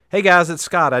Hey guys, it's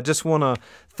Scott. I just want to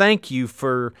thank you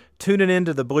for tuning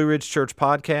into the Blue Ridge Church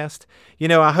podcast.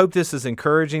 I hope this is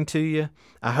encouraging to you.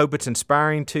 I hope it's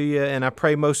inspiring to you, and I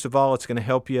pray most of all it's going to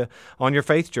help you on your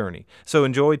faith journey. So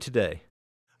enjoy today.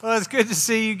 Well, it's good to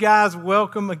see you guys.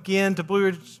 Welcome again to Blue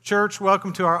Ridge Church.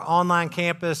 Welcome to our online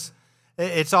campus.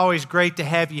 It's always great to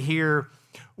have you here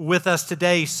with us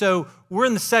today. So we're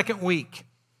in the second week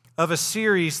of a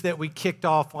series that we kicked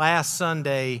off last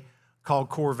Sunday called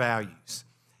Core Values.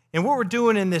 And what we're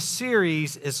doing in this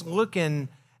series is looking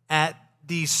at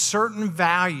these certain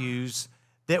values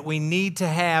that we need to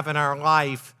have in our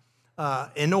life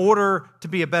in order to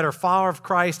be a better follower of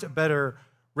Christ, a better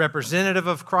representative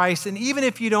of Christ. And even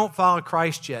if you don't follow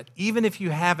Christ yet, even if you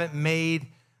haven't made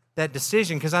that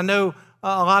decision, because I know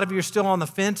a lot of you are still on the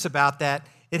fence about that,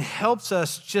 it helps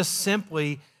us just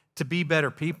simply to be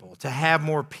better people, to have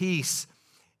more peace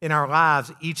in our lives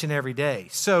each and every day.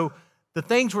 So the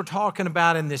things we're talking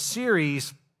about in this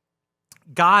series,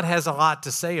 God has a lot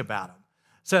to say about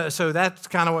them. So that's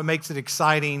kind of what makes it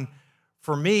exciting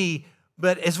for me.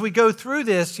 But as we go through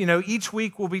this, each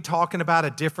week we'll be talking about a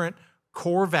different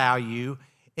core value,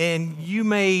 and you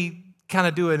may kind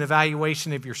of do an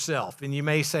evaluation of yourself, and you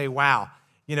may say, wow,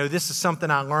 this is something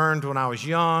I learned when I was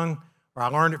young, or I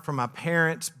learned it from my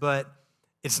parents, but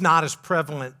it's not as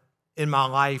prevalent in my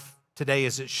life today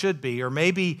as it should be. Or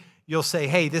maybe you'll say,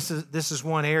 hey, this is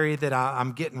one area that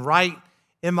I'm getting right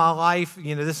in my life.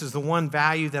 This is the one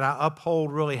value that I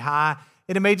uphold really high.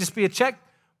 And it may just be a check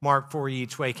mark for you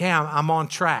each week. Hey, I'm on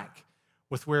track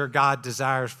with where God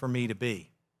desires for me to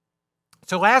be.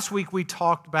 So last week we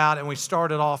talked about, and we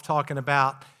started off talking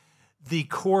about the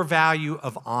core value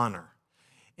of honor,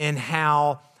 and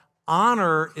how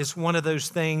honor is one of those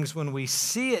things when we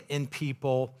see it in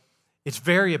people, it's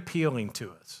very appealing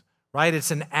to us. Right?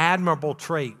 It's an admirable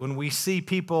trait when we see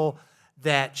people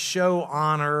that show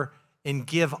honor and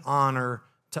give honor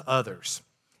to others.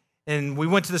 And we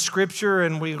went to the scripture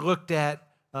and we looked at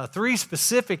three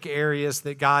specific areas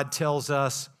that God tells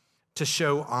us to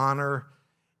show honor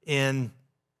in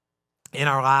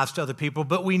our lives to other people.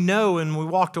 But we know, and we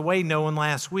walked away knowing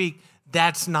last week,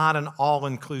 that's not an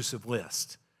all-inclusive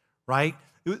list, right?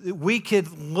 We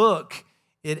could look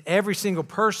at every single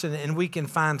person and we can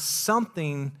find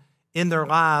something in their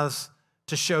lives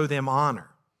to show them honor.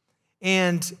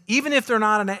 And even if they're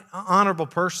not an honorable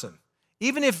person,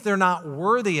 even if they're not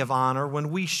worthy of honor,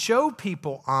 when we show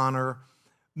people honor,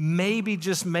 maybe,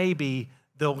 just maybe,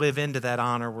 they'll live into that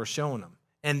honor we're showing them.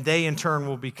 And they, in turn,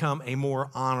 will become a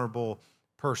more honorable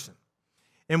person.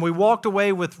 And we walked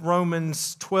away with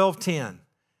Romans 12:10,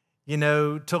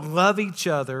 to love each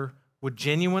other with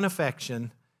genuine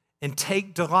affection and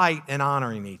take delight in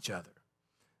honoring each other.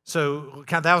 So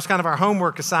that was kind of our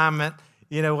homework assignment,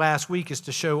 last week, is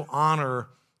to show honor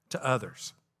to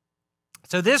others.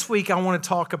 So this week I want to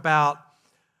talk about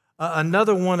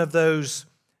another one of those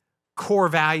core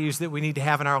values that we need to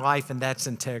have in our life, and that's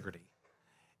integrity.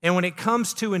 And when it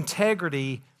comes to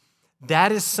integrity,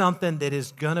 that is something that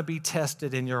is going to be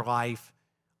tested in your life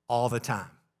all the time.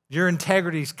 Your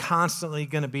integrity is constantly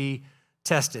going to be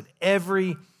tested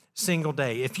every single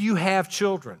day. If you have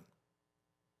children,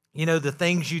 the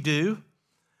things you do,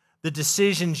 the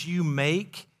decisions you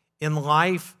make in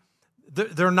life,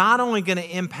 they're not only going to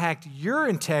impact your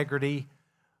integrity,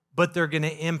 but they're going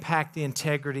to impact the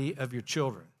integrity of your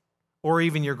children or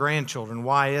even your grandchildren.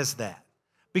 Why is that?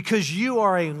 Because you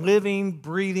are a living,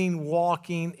 breathing,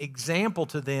 walking example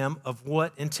to them of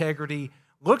what integrity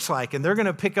looks like. And they're going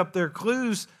to pick up their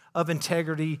clues of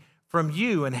integrity from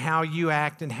you and how you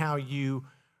act and how you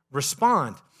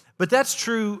respond. But that's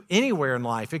true anywhere in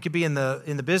life. It could be in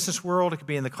the business world, it could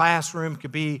be in the classroom, it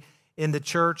could be in the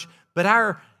church. But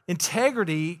our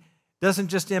integrity doesn't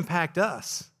just impact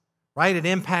us, right? It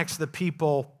impacts the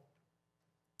people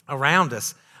around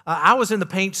us. I was in the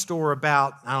paint store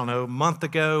about, a month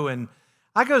ago, and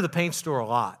I go to the paint store a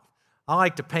lot. I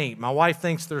like to paint. My wife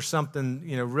thinks there's something,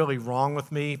 really wrong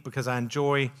with me because I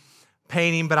enjoy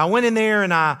painting. But I went in there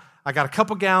and I got a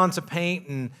couple gallons of paint,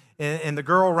 and the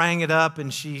girl rang it up,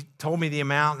 and she told me the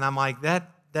amount, and I'm like,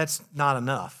 that's not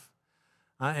enough.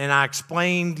 And I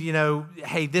explained,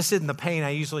 hey, this isn't the paint I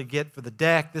usually get for the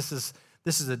deck. This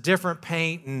is a different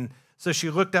paint. And so she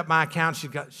looked up my account.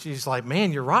 She's like,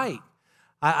 man, you're right.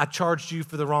 I charged you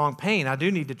for the wrong paint. I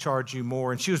do need to charge you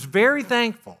more. And she was very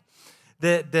thankful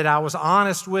that I was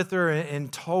honest with her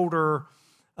and told her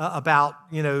about,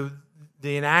 the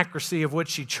inaccuracy of what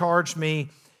she charged me.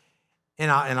 And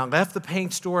I left the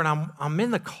paint store, and I'm in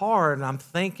the car, and I'm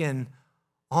thinking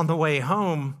on the way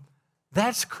home,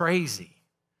 that's crazy.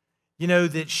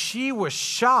 That she was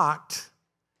shocked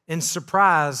and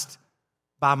surprised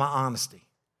by my honesty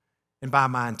and by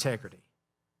my integrity.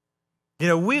 You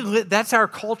know, that's our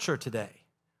culture today.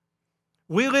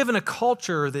 We live in a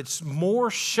culture that's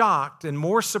more shocked and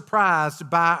more surprised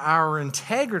by our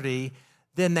integrity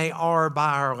than they are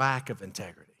by our lack of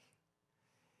integrity.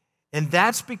 And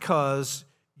that's because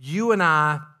you and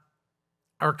I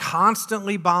are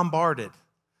constantly bombarded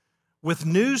with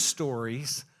news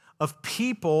stories of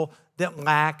people that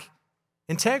lack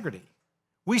integrity.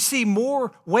 We see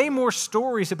way more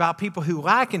stories about people who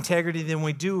lack integrity than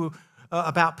we do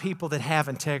about people that have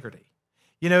integrity.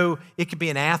 You know, it could be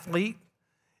an athlete,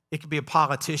 it could be a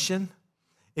politician,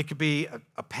 it could be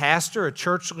a pastor, a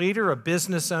church leader, a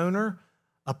business owner,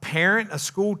 a parent, a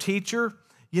school teacher.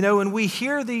 You know, and we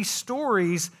hear these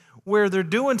stories where they're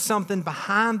doing something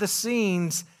behind the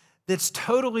scenes that's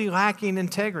totally lacking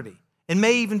integrity and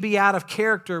may even be out of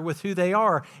character with who they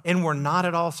are. And we're not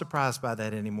at all surprised by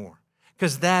that anymore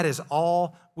because that is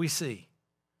all we see.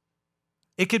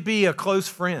 It could be a close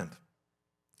friend,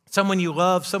 someone you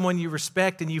love, someone you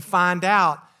respect, and you find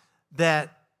out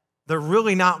that they're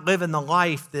really not living the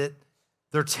life that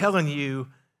they're telling you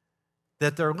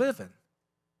that they're living.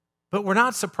 But we're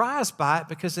not surprised by it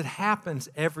because it happens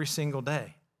every single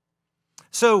day.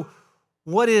 So,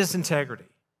 what is integrity?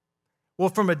 Well,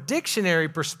 from a dictionary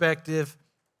perspective,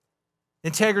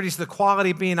 integrity is the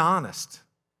quality of being honest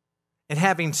and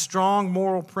having strong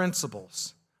moral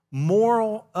principles,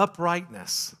 moral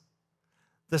uprightness,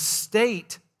 the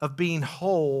state of being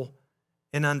whole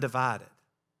and undivided.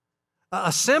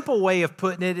 A simple way of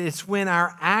putting it is when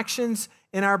our actions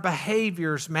and our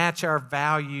behaviors match our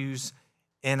values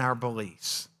and our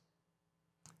beliefs.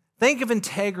 Think of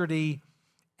integrity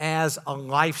as a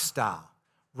lifestyle,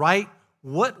 right?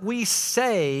 What we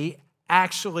say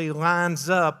actually lines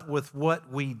up with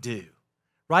what we do,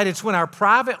 right? It's when our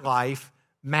private life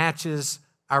matches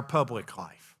our public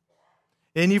life.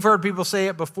 And you've heard people say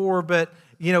it before, but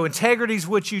you know, integrity is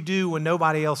what you do when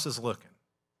nobody else is looking.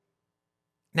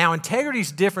 Now, integrity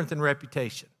is different than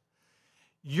reputation.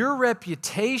 Your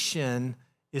reputation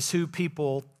is who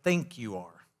people think you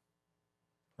are,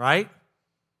 right?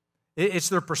 It's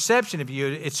their perception of you.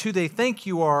 It's who they think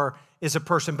you are as a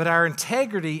person, but our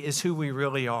integrity is who we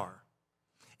really are.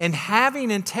 And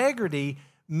having integrity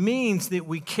means that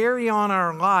we carry on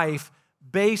our life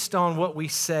based on what we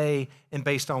say and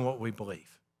based on what we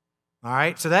believe. All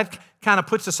right? So that kind of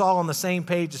puts us all on the same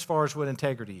page as far as what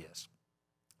integrity is.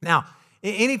 Now,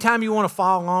 anytime you want to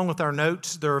follow along with our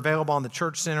notes, they're available on the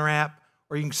Church Center app,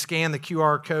 or you can scan the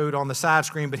QR code on the side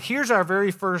screen. But here's our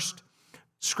very first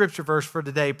scripture verse for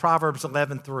today, Proverbs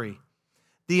 11:3.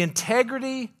 The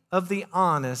integrity of the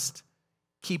honest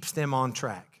keeps them on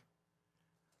track.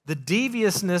 The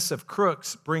deviousness of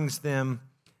crooks brings them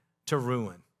to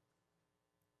ruin.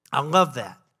 I love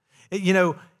that. You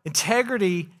know,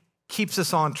 integrity keeps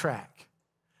us on track.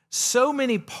 So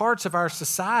many parts of our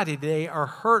society today are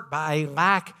hurt by a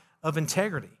lack of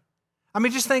integrity. I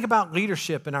mean, just think about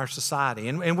leadership in our society.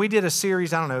 And we did a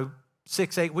series,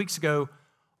 6-8 weeks ago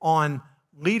on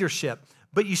leadership.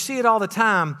 But you see it all the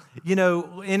time, you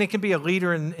know, and it can be a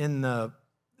leader in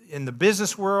the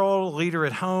business world, leader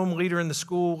at home, leader in the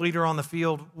school, leader on the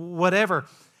field, whatever.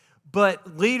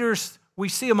 But leaders, we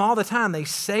see them all the time. They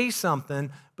say something,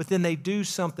 but then they do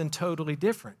something totally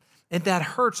different. And that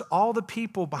hurts all the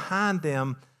people behind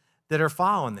them that are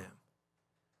following them.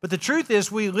 But the truth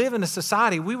is, we live in a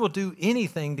society, we will do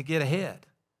anything to get ahead,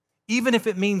 even if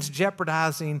it means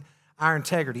jeopardizing our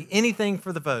integrity. Anything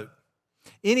for the vote,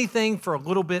 anything for a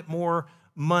little bit more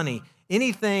money,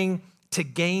 anything to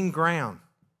gain ground,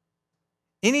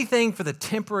 anything for the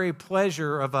temporary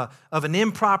pleasure of an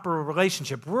improper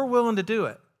relationship. We're willing to do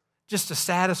it just to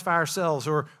satisfy ourselves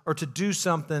or to do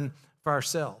something for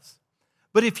ourselves.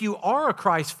 But if you are a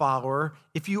Christ follower,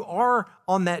 if you are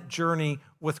on that journey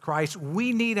with Christ,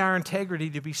 we need our integrity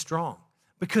to be strong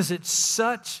because it's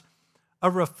such a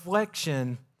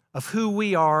reflection of who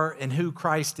we are and who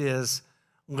Christ is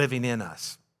living in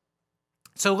us.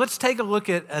 So let's take a look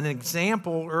at an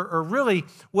example or really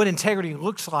what integrity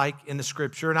looks like in the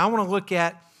Scripture. And I want to look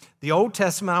at the Old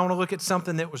Testament. I want to look at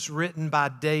something that was written by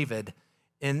David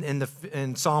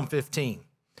in Psalm 15.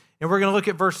 And we're going to look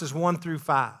at verses 1 through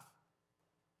 5.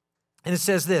 And it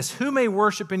says this: who may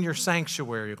worship in your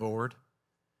sanctuary, Lord?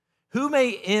 Who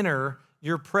may enter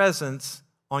your presence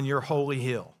on your holy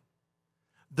hill?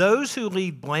 Those who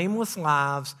lead blameless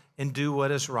lives and do what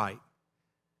is right,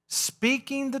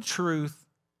 speaking the truth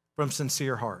from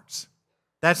sincere hearts.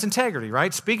 That's integrity,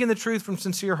 right? Speaking the truth from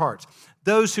sincere hearts.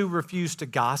 Those who refuse to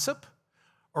gossip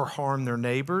or harm their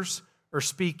neighbors or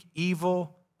speak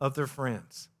evil of their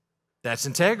friends. That's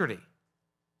integrity.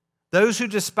 those who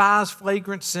despise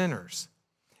flagrant sinners,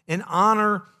 and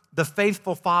honor the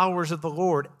faithful followers of the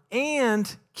Lord,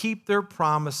 and keep their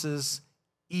promises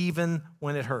even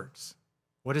when it hurts.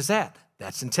 What is that?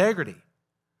 That's integrity.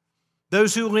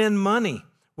 Those who lend money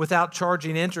without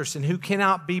charging interest and who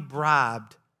cannot be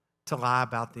bribed to lie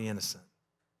about the innocent.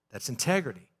 That's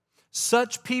integrity.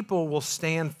 Such people will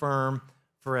stand firm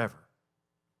forever.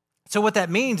 So what that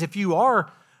means, if you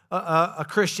are a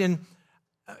Christian,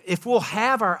 if we'll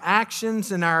have our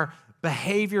actions and our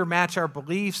behavior match our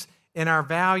beliefs and our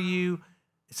value,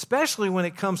 especially when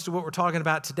it comes to what we're talking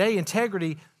about today,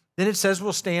 integrity, then it says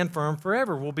we'll stand firm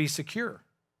forever. We'll be secure.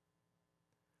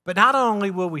 But not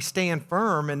only will we stand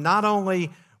firm, and not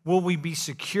only will we be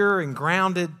secure and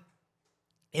grounded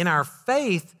in our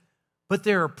faith, but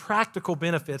there are practical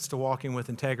benefits to walking with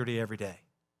integrity every day.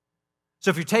 So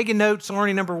if you're taking notes,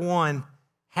 learning number one,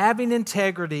 having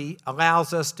integrity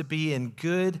allows us to be in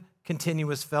good,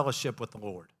 continuous fellowship with the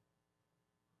Lord.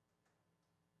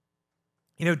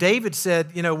 David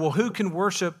said, well, who can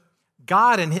worship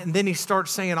God? And then he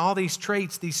starts saying all these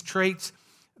traits,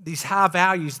 these high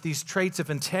values, these traits of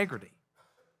integrity.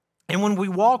 And when we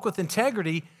walk with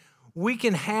integrity, we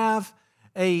can have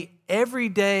a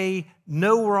everyday,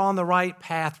 know we're on the right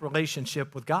path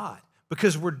relationship with God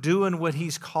because we're doing what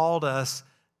he's called us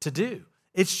to do.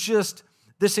 It's just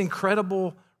this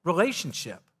incredible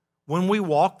relationship when we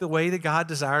walk the way that God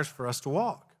desires for us to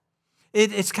walk.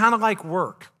 It's kind of like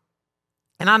work.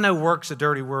 And I know work's a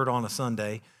dirty word on a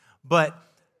Sunday, but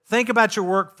think about your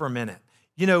work for a minute.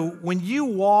 When you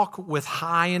walk with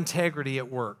high integrity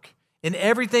at work, and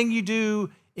everything you do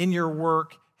in your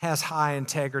work has high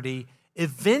integrity,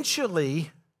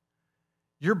 eventually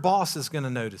your boss is going to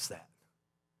notice that.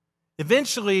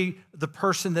 Eventually, the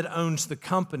person that owns the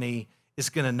company is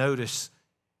going to notice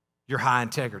your high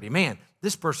integrity. Man,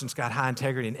 this person's got high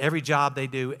integrity in every job they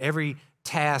do, every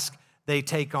task they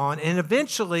take on, and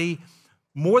eventually,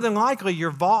 more than likely,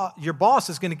 your boss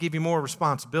is going to give you more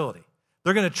responsibility.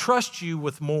 They're going to trust you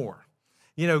with more,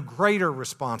 greater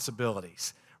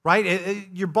responsibilities, right?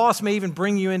 Your boss may even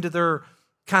bring you into their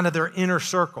inner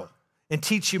circle and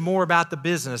teach you more about the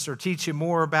business or teach you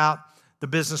more about the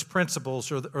business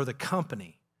principles or the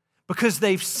company because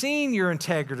they've seen your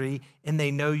integrity and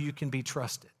they know you can be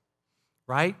trusted,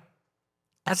 right?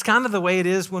 That's kind of the way it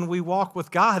is when we walk with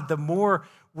God. The more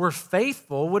we're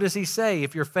faithful, what does he say?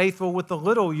 If you're faithful with the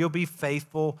little, you'll be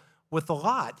faithful with a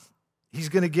lot. He's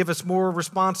going to give us more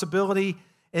responsibility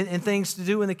and things to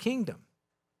do in the kingdom.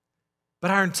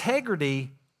 But our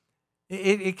integrity,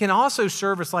 it can also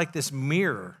serve us like this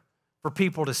mirror for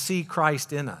people to see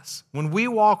Christ in us. When we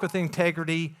walk with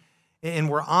integrity and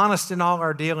we're honest in all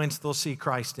our dealings, they'll see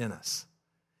Christ in us.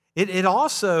 It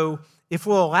also, if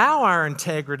we'll allow our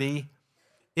integrity,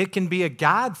 it can be a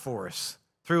guide for us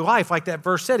through life. Like that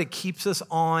verse said, it keeps us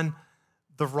on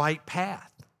the right path.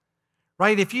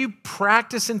 Right? If you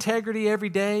practice integrity every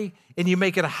day and you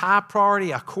make it a high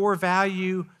priority, a core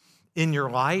value in your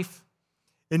life,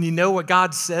 and you know what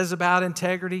God says about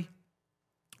integrity,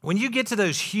 when you get to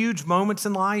those huge moments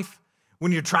in life,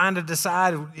 when you're trying to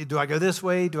decide, do I go this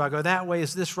way? Do I go that way?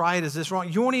 Is this right? Is this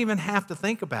wrong? You won't even have to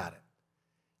think about it.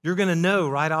 You're going to know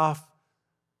right off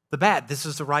the bat, this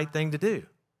is the right thing to do.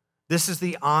 This is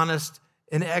the honest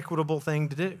and equitable thing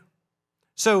to do.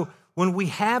 So when we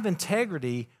have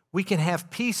integrity, we can have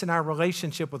peace in our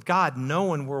relationship with God,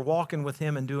 knowing we're walking with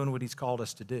him and doing what he's called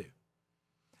us to do.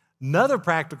 Another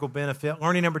practical benefit,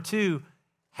 learning number two,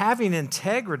 having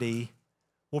integrity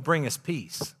will bring us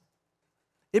peace.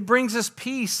 It brings us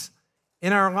peace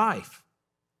in our life.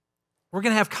 We're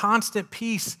going to have constant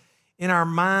peace in our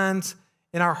minds,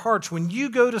 in our hearts. When you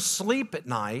go to sleep at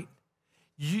night,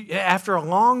 after a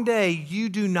long day, you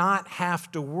do not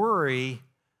have to worry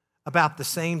about the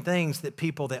same things that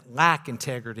people that lack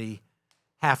integrity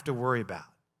have to worry about.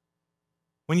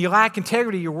 When you lack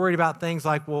integrity, you're worried about things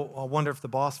like, well, I wonder if the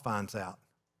boss finds out.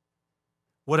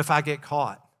 What if I get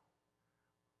caught?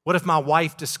 What if my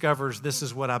wife discovers this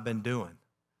is what I've been doing?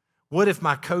 What if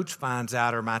my coach finds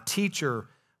out or my teacher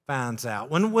finds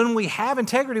out? When we have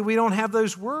integrity, we don't have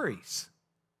those worries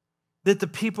that the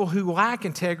people who lack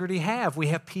integrity have. We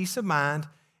have peace of mind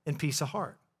and peace of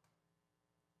heart.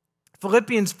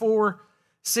 Philippians 4,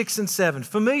 6 and 7.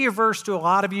 Familiar verse to a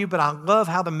lot of you, but I love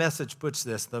how the Message puts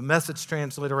this. The Message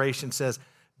transliteration says,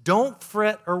 don't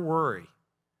fret or worry.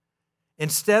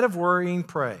 Instead of worrying,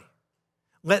 pray.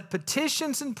 Let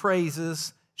petitions and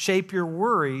praises shape your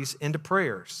worries into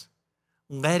prayers,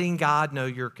 letting God know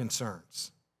your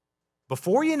concerns.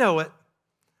 Before you know it,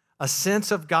 a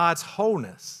sense of God's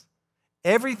wholeness,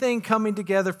 everything coming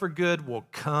together for good will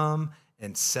come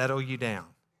and settle you down.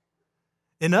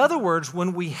 In other words,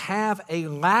 when we have a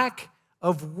lack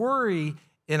of worry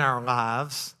in our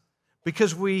lives,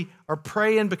 because we are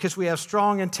praying, because we have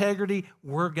strong integrity,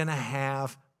 we're going to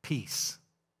have peace.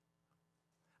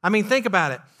 I mean, think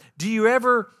about it. Do you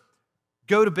ever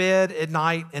go to bed at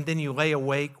night and then you lay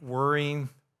awake worrying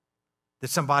that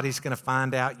somebody's going to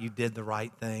find out you did the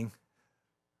right thing?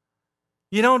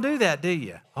 You don't do that, do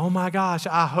you? Oh my gosh,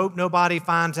 I hope nobody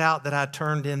finds out that I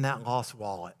turned in that lost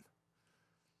wallet.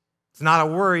 It's not a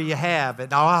worry you have.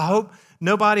 And I hope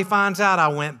nobody finds out I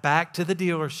went back to the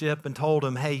dealership and told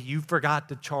them, hey, you forgot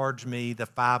to charge me the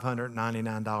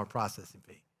 $599 processing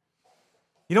fee.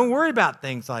 You don't worry about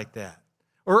things like that.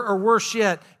 Or worse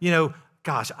yet,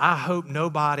 gosh, I hope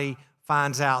nobody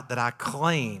finds out that I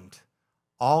claimed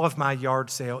all of my yard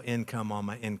sale income on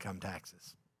my income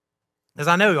taxes. Because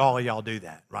I know all of y'all do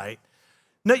that, right?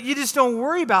 No, you just don't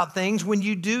worry about things when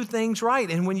you do things right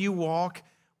and when you walk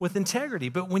with integrity.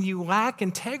 But when you lack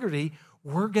integrity,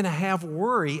 we're going to have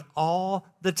worry all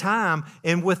the time.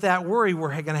 And with that worry, we're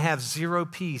going to have zero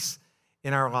peace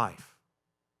in our life.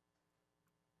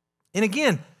 And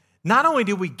again, not only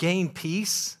do we gain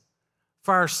peace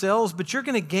for ourselves, but you're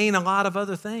going to gain a lot of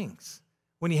other things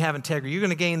when you have integrity. You're going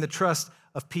to gain the trust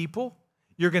of people.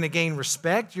 You're going to gain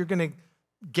respect. You're going to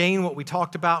gain what we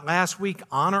talked about last week,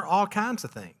 honor, all kinds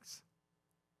of things.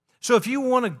 So if you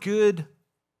want a good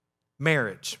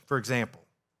marriage, for example,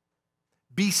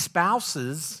 be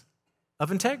spouses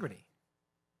of integrity,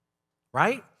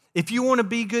 right? If you want to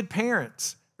be good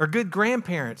parents or good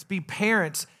grandparents, be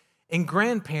parents and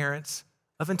grandparents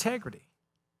of integrity.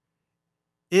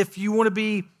 If you want to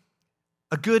be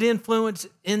a good influence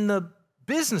in the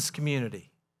business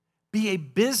community, be a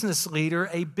business leader,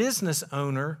 a business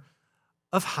owner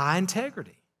of high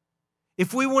integrity.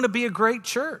 If we want to be a great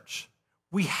church,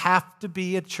 we have to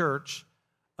be a church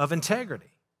of integrity.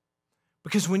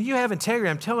 Because when you have integrity,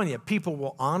 I'm telling you, people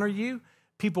will honor you,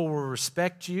 people will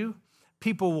respect you,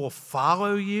 people will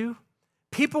follow you,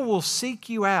 people will seek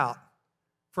you out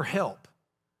for help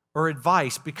or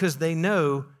advice because they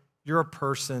know you're a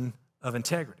person of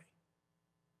integrity.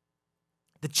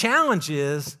 The challenge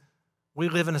is we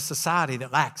live in a society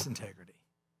that lacks integrity.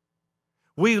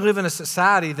 We live in a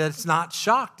society that's not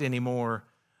shocked anymore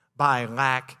by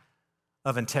lack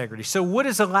of integrity. So what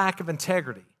is a lack of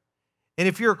integrity? And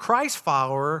if you're a Christ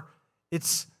follower,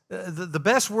 it's the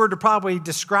best word to probably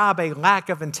describe a lack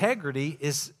of integrity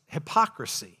is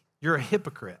hypocrisy. You're a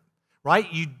hypocrite,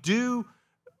 right? You do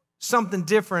something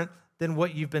different than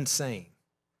what you've been saying.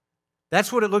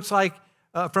 That's what it looks like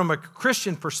from a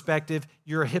Christian perspective.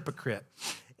 You're a hypocrite.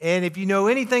 And if you know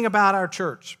anything about our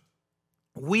church,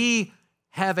 we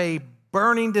have a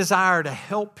burning desire to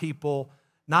help people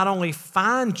not only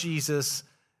find Jesus,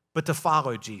 but to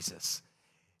follow Jesus.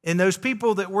 And those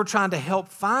people that we're trying to help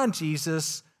find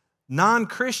Jesus,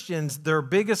 non-Christians, their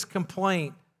biggest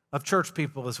complaint of church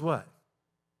people is what?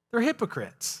 They're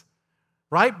hypocrites,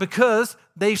 right? Because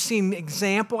they've seen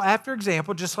example after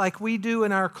example, just like we do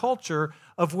in our culture,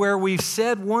 of where we've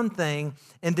said one thing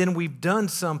and then we've done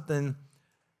something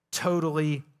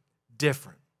totally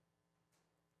different.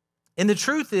 And the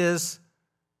truth is,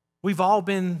 we've all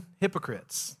been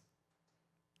hypocrites,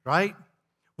 right?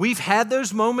 We've had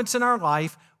those moments in our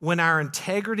life when our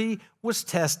integrity was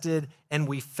tested and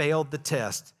we failed the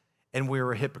test and we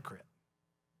were a hypocrite.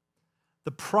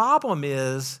 The problem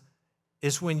is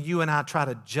when you and I try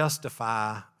to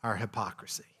justify our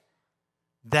hypocrisy.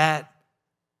 That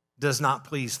does not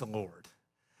please the Lord.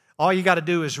 All you got to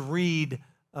do is read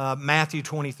Matthew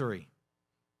 23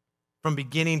 from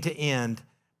beginning to end,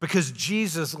 because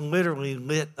Jesus literally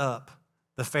lit up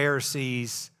the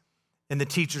Pharisees and the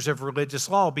teachers of religious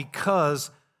law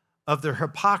because of their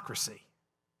hypocrisy.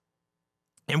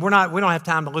 And we don't have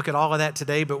time to look at all of that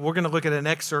today, but we're going to look at an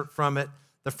excerpt from it,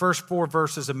 the first 4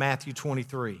 verses of Matthew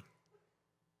 23.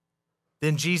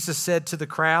 Then Jesus said to the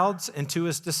crowds and to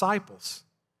his disciples,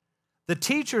 "The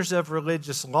teachers of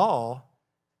religious law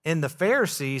and the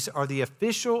Pharisees are the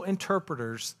official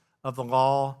interpreters of the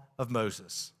law of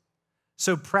Moses.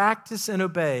 So practice and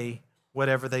obey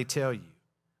whatever they tell you,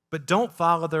 but don't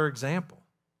follow their example,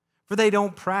 for they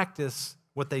don't practice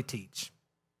what they teach.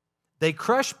 They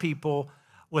crush people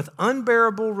with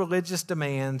unbearable religious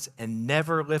demands and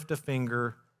never lift a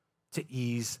finger to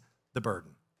ease the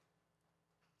burden."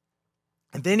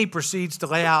 And then he proceeds to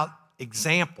lay out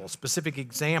examples, specific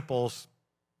examples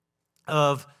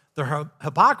of their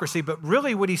hypocrisy. But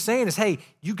really what he's saying is, hey,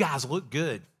 you guys look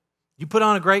good. You put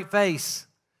on a great face.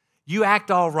 You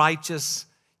act all righteous.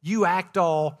 You act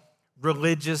all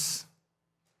religious.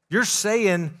 You're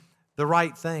saying the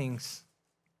right things.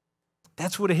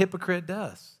 That's what a hypocrite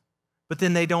does. But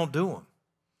then they don't do them.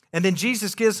 And then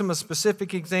Jesus gives them a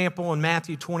specific example in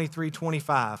Matthew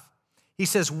 23:25. He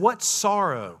says, "What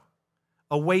sorrow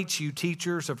awaits you,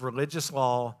 teachers of religious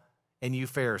law, and you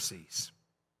Pharisees?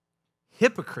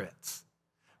 Hypocrites,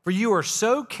 for you are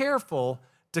so careful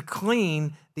to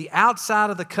clean the outside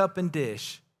of the cup and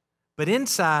dish, but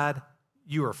inside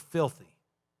you are filthy,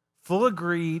 full of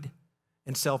greed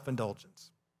and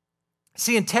self-indulgence."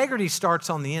 See, integrity starts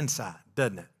on the inside,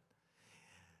 doesn't it?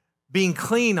 Being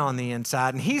clean on the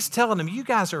inside. And he's telling them, you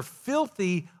guys are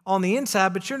filthy on the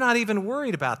inside, but you're not even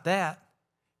worried about that.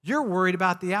 You're worried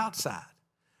about the outside.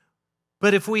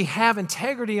 But if we have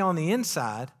integrity on the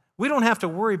inside, we don't have to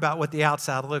worry about what the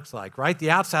outside looks like, right?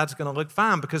 The outside's going to look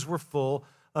fine because we're full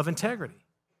of integrity.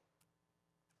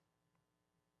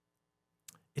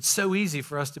 It's so easy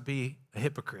for us to be a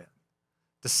hypocrite,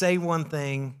 to say one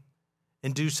thing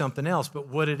and do something else. But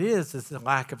what it is the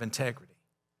lack of integrity.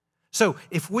 So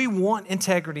if we want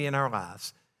integrity in our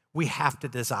lives, we have to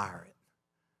desire it.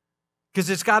 Because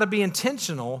it's got to be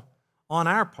intentional on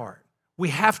our part. We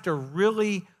have to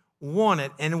really want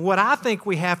it. And what I think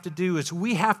we have to do is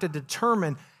we have to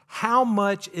determine how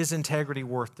much is integrity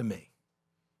worth to me.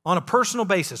 On a personal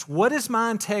basis, what is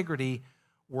my integrity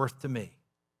worth to me?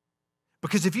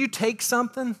 Because if you take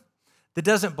something that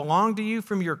doesn't belong to you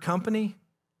from your company,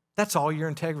 that's all your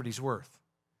integrity's worth.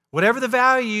 Whatever the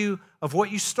value of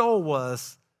what you stole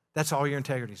was, that's all your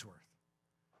integrity's worth.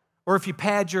 Or if you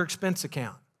pad your expense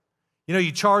account,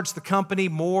 you charge the company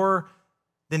more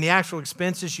than the actual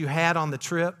expenses you had on the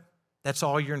trip, that's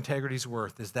all your integrity's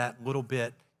worth, is that little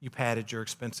bit you padded your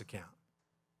expense account.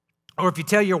 Or if you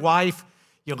tell your wife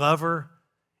you love her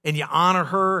and you honor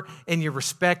her and you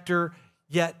respect her,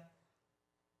 yet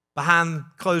behind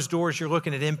closed doors you're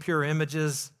looking at impure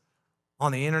images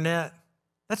on the internet,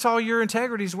 that's all your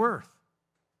integrity's worth.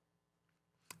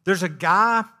 There's a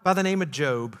guy by the name of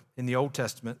Job in the Old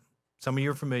Testament, some of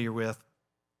you are familiar with,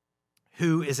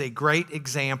 who is a great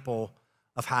example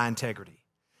of high integrity.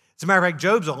 As a matter of fact,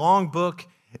 Job's a long book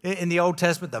in the Old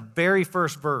Testament. The very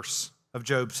first verse of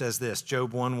Job says this,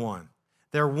 Job 1:1.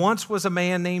 "There once was a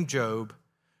man named Job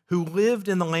who lived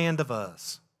in the land of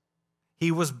Uz.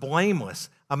 He was blameless,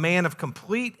 a man of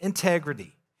complete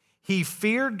integrity. He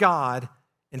feared God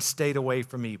and stayed away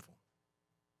from evil."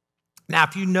 Now,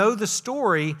 if you know the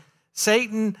story,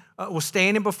 Satan was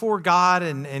standing before God,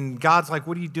 and God's like,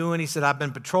 "What are you doing?" He said, "I've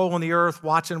been patrolling the earth,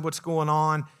 watching what's going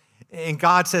on." And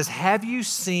God says, "Have you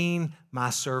seen my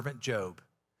servant Job?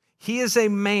 He is a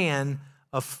man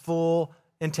of full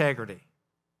integrity."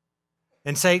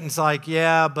 And Satan's like,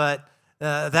 "Yeah, but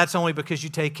that's only because you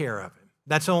take care of him.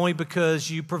 That's only because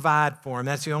you provide for him.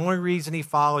 That's the only reason he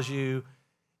follows you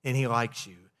and he likes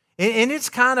you." And it's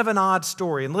kind of an odd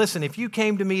story. And listen, if you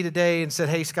came to me today and said,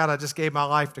 "Hey, Scott, I just gave my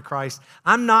life to Christ,"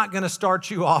 I'm not going to start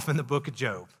you off in the book of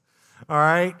Job, all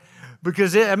right?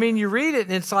 Because, you read it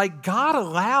and it's like God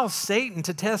allows Satan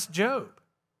to test Job.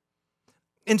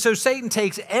 And so Satan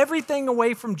takes everything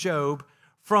away from Job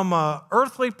from an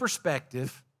earthly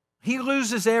perspective. He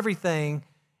loses everything,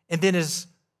 and then his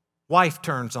wife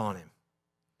turns on him.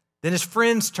 Then his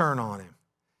friends turn on him.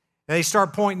 And they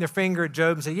start pointing their finger at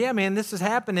Job and say, "Yeah, man, this is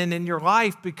happening in your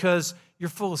life because you're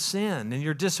full of sin and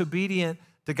you're disobedient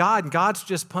to God, and God's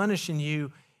just punishing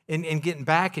you and getting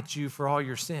back at you for all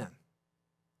your sin."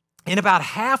 And about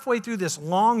halfway through this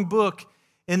long book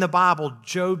in the Bible,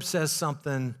 Job says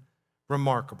something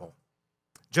remarkable.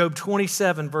 Job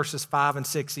 27, verses 5 and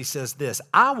 6, he says this,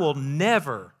 "I will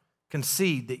never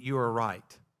concede that you are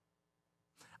right.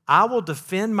 I will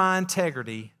defend my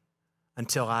integrity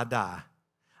until I die.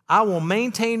 I will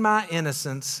maintain my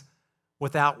innocence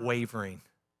without wavering.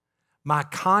 My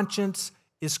conscience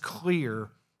is clear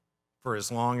for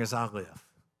as long as I live."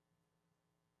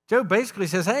 Job basically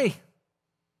says, hey,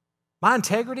 my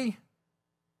integrity,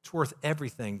 it's worth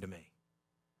everything to me.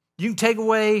 You can take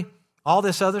away all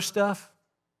this other stuff.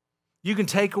 You can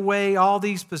take away all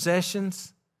these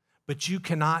possessions, but you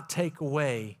cannot take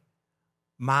away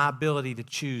my ability to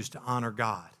choose to honor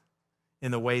God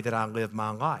in the way that I live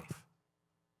my life.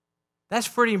 That's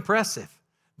pretty impressive.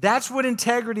 That's what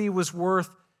integrity was worth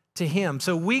to him.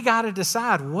 So we got to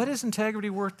decide, what is integrity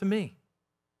worth to me?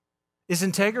 Is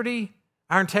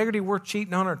our integrity worth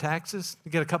cheating on our taxes to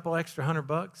get a couple extra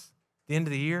 $100 at the end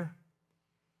of the year?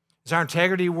 Is our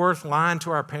integrity worth lying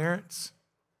to our parents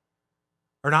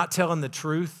or not telling the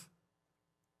truth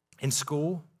in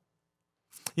school?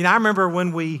 I remember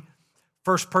when we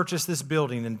first purchased this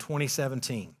building in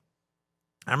 2017.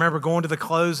 I remember going to the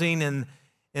closing and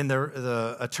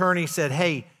the attorney said,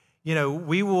 "Hey,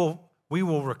 we will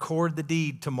record the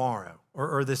deed tomorrow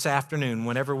or this afternoon,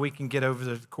 whenever we can get over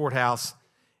to the courthouse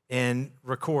and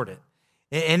record it."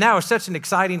 And that was such an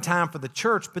exciting time for the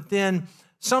church. But then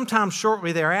sometime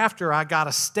shortly thereafter, I got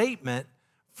a statement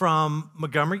from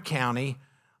Montgomery County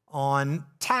on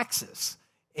taxes.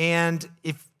 And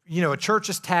if a church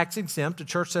is tax exempt, a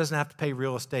church doesn't have to pay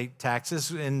real estate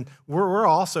taxes, and we're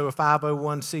also a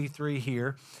 501c3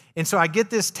 here. And so I get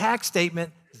this tax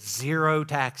statement, 0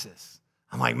 taxes.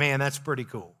 I'm like, man, that's pretty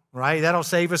cool, right? That'll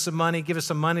save us some money, give us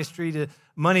some money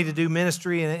to do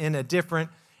ministry in a different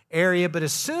area. But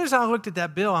as soon as I looked at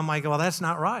that bill, I'm like, well, that's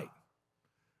not right.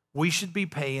 We should be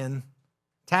paying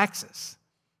taxes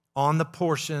on the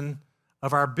portion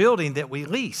of our building that we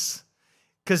lease.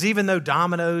 Because even though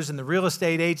Domino's and the real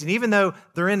estate agent, even though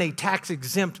they're in a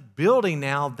tax-exempt building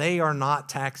now, they are not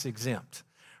tax-exempt,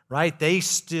 right? They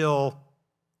still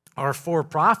are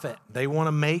for-profit. They want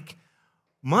to make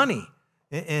money,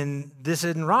 and this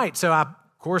isn't right. So, of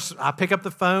course, I pick up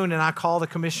the phone and I call the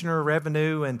Commissioner of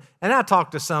Revenue, and I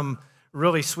talk to some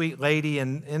really sweet lady,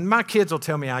 and my kids will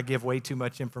tell me I give way too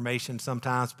much information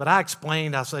sometimes, but I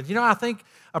explained, I said, I think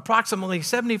approximately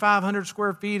 7,500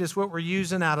 square feet is what we're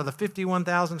using out of the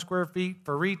 51,000 square feet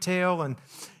for retail, and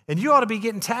you ought to be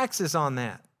getting taxes on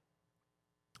that.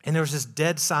 And there was this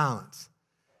dead silence.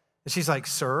 And she's like,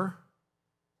 sir,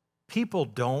 people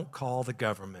don't call the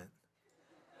government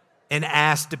and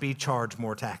ask to be charged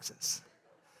more taxes.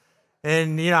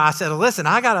 And, I said, listen,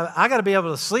 I gotta be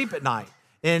able to sleep at night.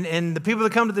 And the people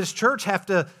that come to this church have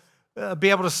to be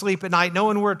able to sleep at night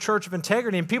knowing we're a church of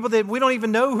integrity. And people that we don't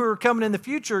even know who are coming in the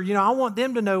future, I want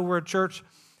them to know we're a church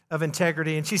of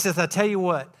integrity. And she says, I tell you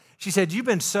what, she said, you've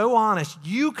been so honest,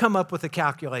 you come up with a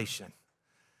calculation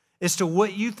as to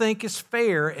what you think is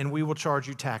fair, and we will charge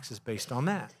you taxes based on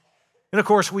that. And of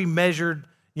course, we measured,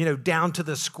 down to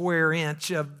the square inch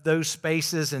of those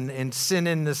spaces and sent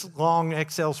in this long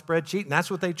Excel spreadsheet, and that's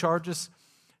what they charge us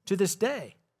to this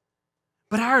day.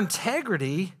 But our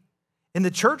integrity, and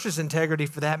the church's integrity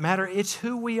for that matter, it's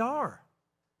who we are.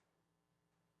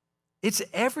 It's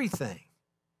everything.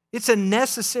 It's a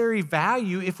necessary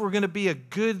value if we're going to be a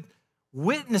good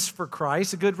witness for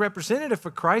Christ, a good representative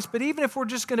for Christ, but even if we're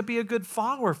just going to be a good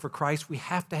follower for Christ, we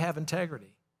have to have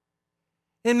integrity.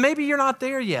 And maybe you're not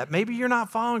there yet. Maybe you're not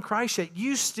following Christ yet.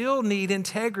 You still need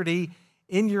integrity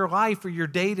in your life for your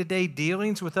day-to-day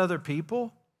dealings with other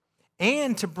people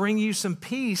and to bring you some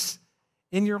peace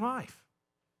in your life.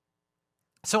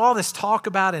 So all this talk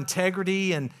about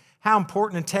integrity and how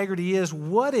important integrity is,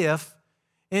 what if,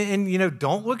 and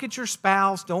don't look at your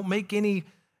spouse, don't make any,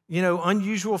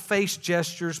 unusual face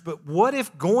gestures, but what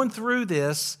if going through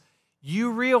this,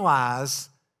 you realize,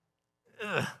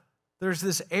 there's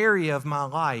this area of my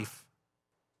life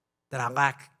that I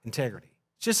lack integrity.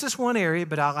 Just this one area,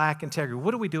 but I lack integrity.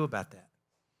 What do we do about that?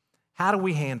 How do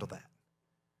we handle that?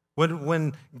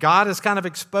 When God has kind of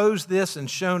exposed this and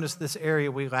shown us this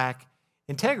area we lack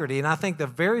integrity. And I think the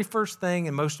very first thing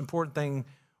and most important thing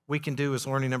we can do is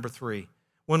learning number 3.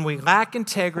 When we lack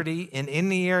integrity in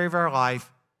any area of our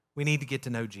life, we need to get to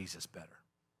know Jesus better.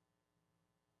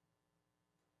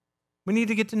 We need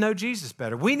to get to know Jesus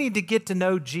better. We need to get to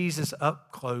know Jesus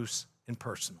up close and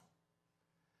personal.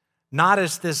 Not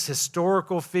as this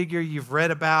historical figure you've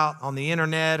read about on the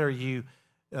internet or you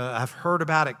have heard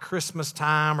about at Christmas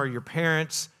time or your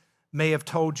parents may have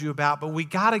told you about, but we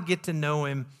got to get to know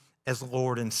him as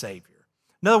Lord and Savior.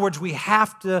 In other words, we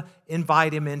have to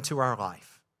invite him into our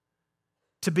life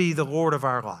to be the Lord of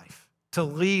our life, to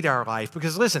lead our life.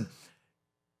 Because listen,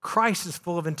 Christ is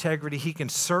full of integrity. He can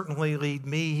certainly lead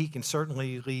me. He can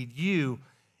certainly lead you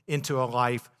into a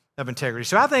life of integrity.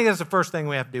 So I think that's the first thing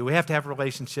we have to do. We have to have a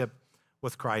relationship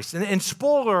with Christ. And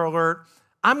spoiler alert,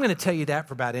 I'm going to tell you that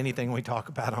for about anything we talk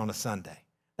about on a Sunday.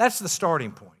 That's the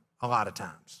starting point a lot of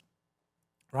times,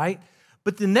 right?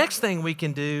 But the next thing we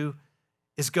can do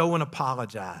is go and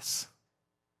apologize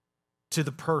to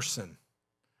the person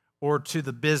or to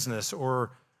the business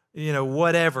or,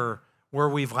 whatever, where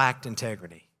we've lacked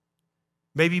integrity.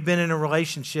 Maybe you've been in a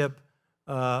relationship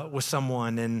with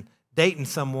someone and dating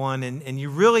someone and you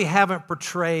really haven't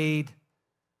portrayed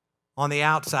on the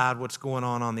outside what's going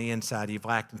on the inside. You've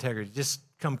lacked integrity. Just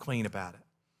come clean about it.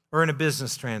 Or in a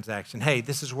business transaction, hey,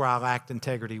 this is where I lacked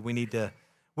integrity. We need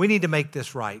to make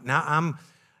this right. Now, I'm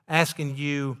asking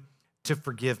you to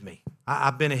forgive me.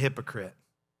 I've been a hypocrite.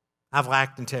 I've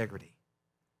lacked integrity.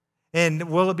 And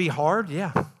will it be hard?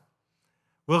 Yeah.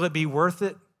 Will it be worth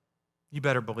it? You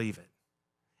better believe it.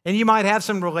 And you might have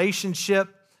some relationship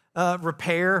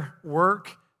repair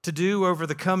work to do over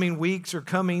the coming weeks or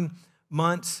coming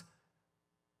months,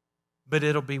 but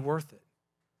it'll be worth it.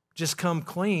 Just come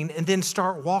clean and then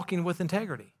start walking with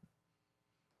integrity.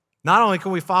 Not only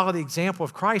can we follow the example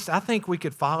of Christ, I think we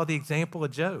could follow the example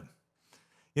of Job.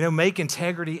 Make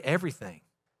integrity everything.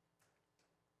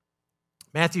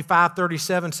 Matthew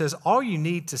 5:37 says, all you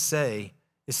need to say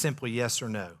is simply yes or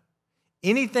no.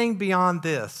 Anything beyond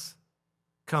this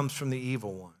comes from the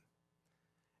evil one.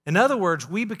 In other words,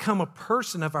 we become a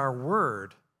person of our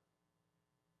word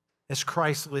as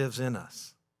Christ lives in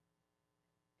us.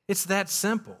 It's that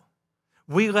simple.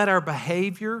 We let our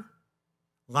behavior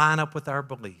line up with our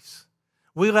beliefs.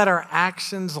 We let our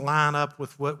actions line up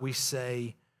with what we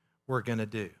say we're going to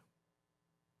do.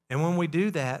 And when we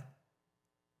do that,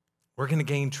 we're going to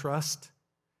gain trust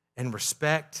and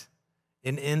respect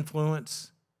and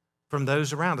influence from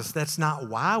those around us. That's not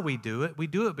why we do it. We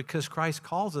do it because Christ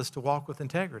calls us to walk with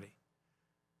integrity.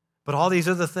 But all these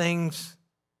other things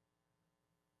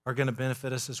are going to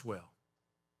benefit us as well.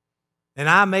 And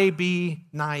I may be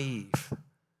naive,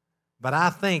 but I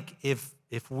think if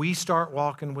we start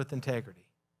walking with integrity,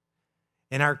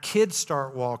 and our kids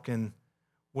start walking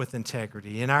with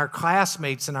integrity, and our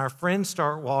classmates and our friends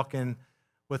start walking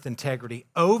with integrity,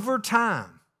 over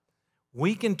time,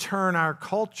 we can turn our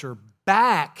culture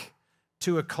back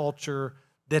to a culture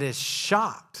that is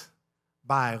shocked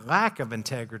by lack of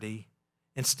integrity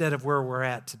instead of where we're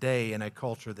at today in a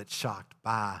culture that's shocked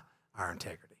by our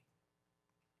integrity.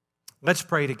 Let's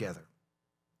pray together.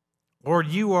 Lord,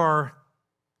 you are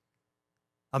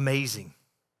amazing.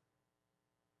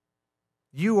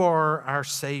 You are our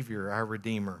Savior, our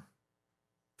Redeemer.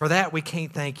 For that, we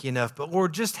can't thank you enough. But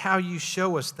Lord, just how you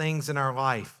show us things in our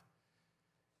life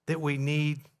that we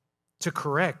need to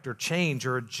correct or change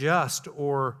or adjust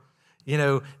or,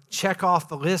 check off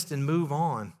the list and move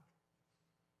on.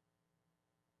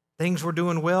 Things we're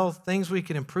doing well, things we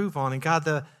can improve on. And God,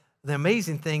 the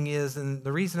amazing thing is, and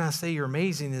the reason I say you're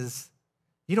amazing is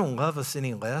you don't love us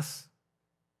any less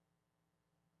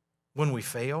when we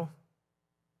fail,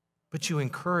 but you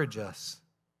encourage us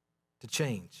to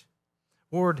change.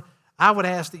 Lord, I would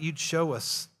ask that you'd show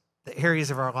us the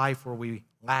areas of our life where we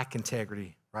lack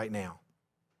integrity right now.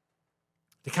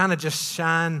 To kind of just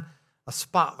shine a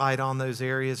spotlight on those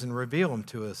areas and reveal them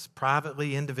to us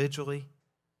privately, individually.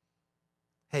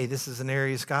 Hey, this is an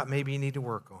area, Scott, maybe you need to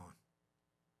work on.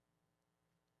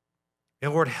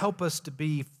 And Lord, help us to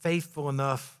be faithful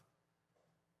enough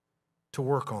to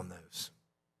work on those.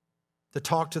 To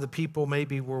talk to the people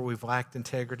maybe where we've lacked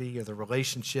integrity or the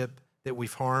relationship that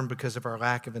we've harmed because of our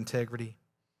lack of integrity.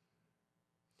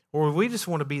 Or we just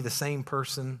want to be the same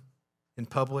person in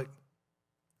public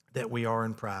that we are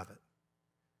in private.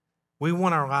 We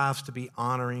want our lives to be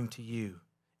honoring to you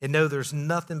and know there's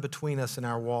nothing between us in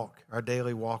our walk, our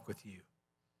daily walk with you.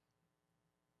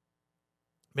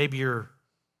 Maybe you're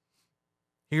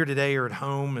here today or at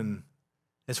home, and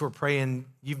as we're praying,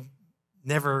 you've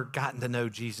never gotten to know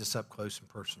Jesus up close and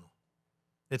personal.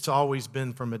 It's always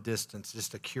been from a distance,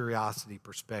 just a curiosity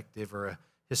perspective or a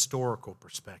historical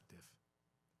perspective.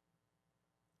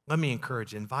 Let me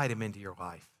encourage you, invite him into your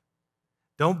life.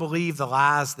 Don't believe the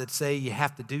lies that say you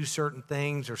have to do certain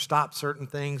things or stop certain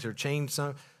things or change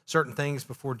certain things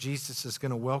before Jesus is going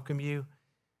to welcome you.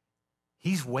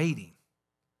 He's waiting.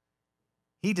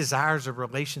 He desires a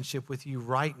relationship with you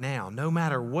right now, no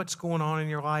matter what's going on in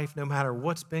your life, no matter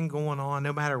what's been going on,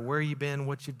 no matter where you've been,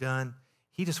 what you've done.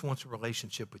 He just wants a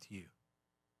relationship with you.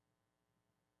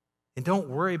 And don't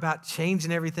worry about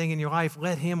changing everything in your life.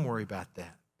 Let him worry about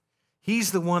that.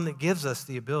 He's the one that gives us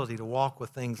the ability to walk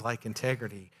with things like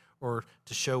integrity or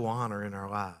to show honor in our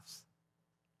lives.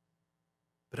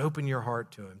 But open your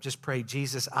heart to him. Just pray,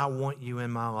 Jesus, I want you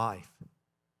in my life.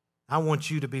 I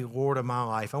want you to be Lord of my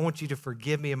life. I want you to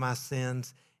forgive me of my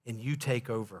sins, and you take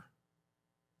over.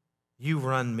 You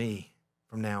run me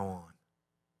from now on,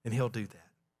 and he'll do that.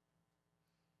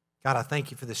 God, I thank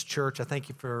you for this church. I thank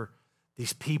you for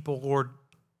these people, Lord,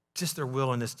 just their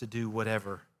willingness to do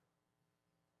whatever.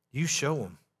 You show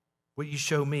them what you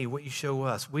show me, what you show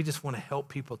us. We just want to help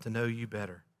people to know you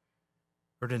better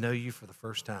or to know you for the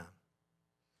first time.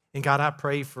 And God, I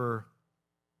pray for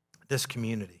this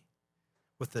community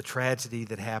with the tragedy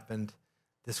that happened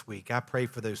this week. I pray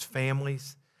for those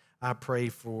families. I pray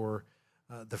for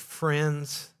the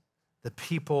friends, the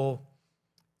people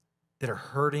that are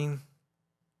hurting.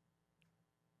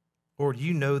 Lord,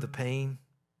 you know the pain.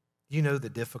 You know the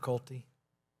difficulty.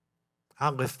 I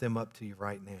lift them up to you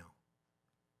right now.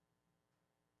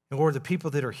 And Lord, the people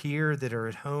that are here, that are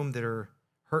at home, that are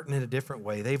hurting in a different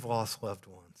way, they've lost loved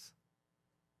ones.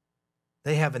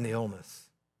 They have an illness.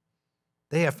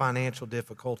 They have financial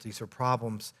difficulties or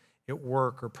problems at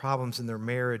work or problems in their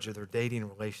marriage or their dating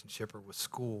relationship or with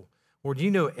school. Lord,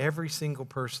 you know every single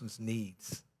person's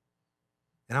needs.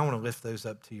 And I want to lift those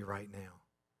up to you right now.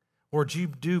 Lord, you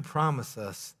do promise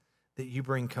us that you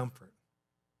bring comfort.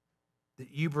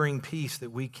 that you bring peace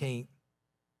that we can't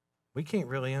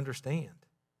really understand.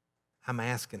 I'm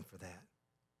asking for that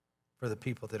for the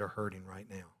people that are hurting right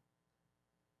now.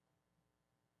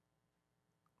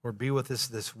 Lord, be with us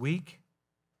this week.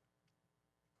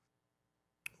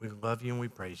 We love you and we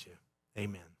praise you.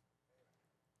 Amen.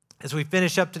 As we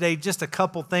finish up today, just a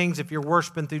couple things. If you're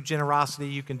worshiping through Generosity,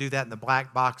 you can do that in the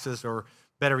black boxes, or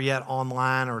better yet,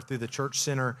 online or through the Church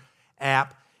Center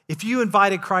app. If you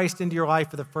invited Christ into your life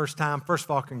for the first time, first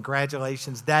of all,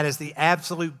 congratulations. That is the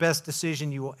absolute best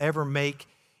decision you will ever make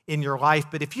in your life.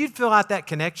 But if you'd fill out that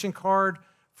connection card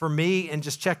for me and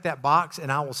just check that box,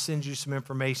 and I will send you some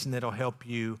information that'll help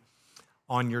you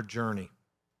on your journey.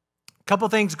 A couple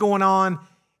things going on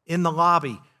in the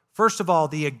lobby. First of all,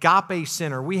 the Agape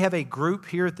Center. We have a group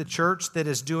here at the church that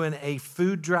is doing a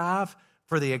food drive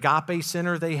for the Agape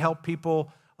Center. They help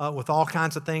people with all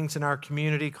kinds of things in our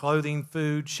community: clothing,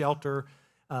 food, shelter.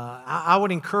 I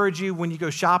would encourage you, when you go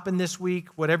shopping this week,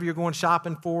 whatever you're going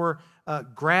shopping for,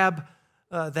 grab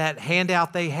that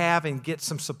handout they have and get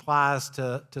some supplies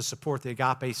to support the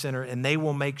Agape Center, and they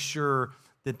will make sure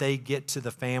that they get to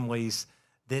the families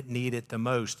that need it the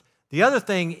most. The other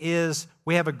thing is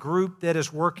we have a group that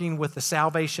is working with the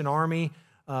Salvation Army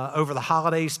over the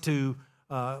holidays to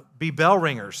be bell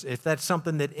ringers. If that's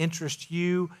something that interests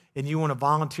you and you want to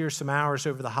volunteer some hours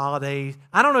over the holidays,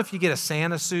 I don't know if you get a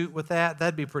Santa suit with that.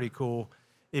 That'd be pretty cool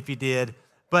if you did.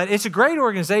 But it's a great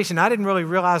organization. I didn't really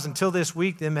realize until this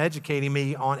week them educating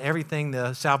me on everything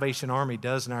the Salvation Army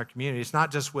does in our community. It's not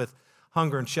just with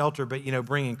hunger and shelter, but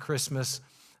bringing Christmas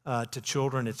to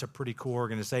children. It's a pretty cool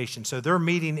organization. So they're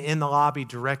meeting in the lobby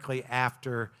directly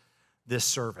after this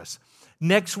service.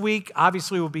 Next week,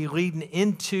 obviously, we'll be leading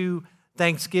into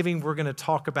Thanksgiving. We're going to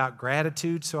talk about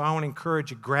gratitude. So I want to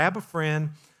encourage you, grab a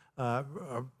friend. I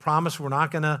promise we're not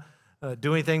going to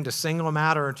do anything to single them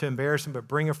out or to embarrass them, but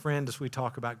bring a friend as we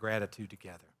talk about gratitude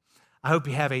together. I hope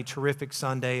you have a terrific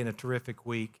Sunday and a terrific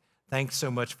week. Thanks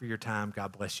so much for your time.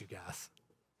 God bless you guys.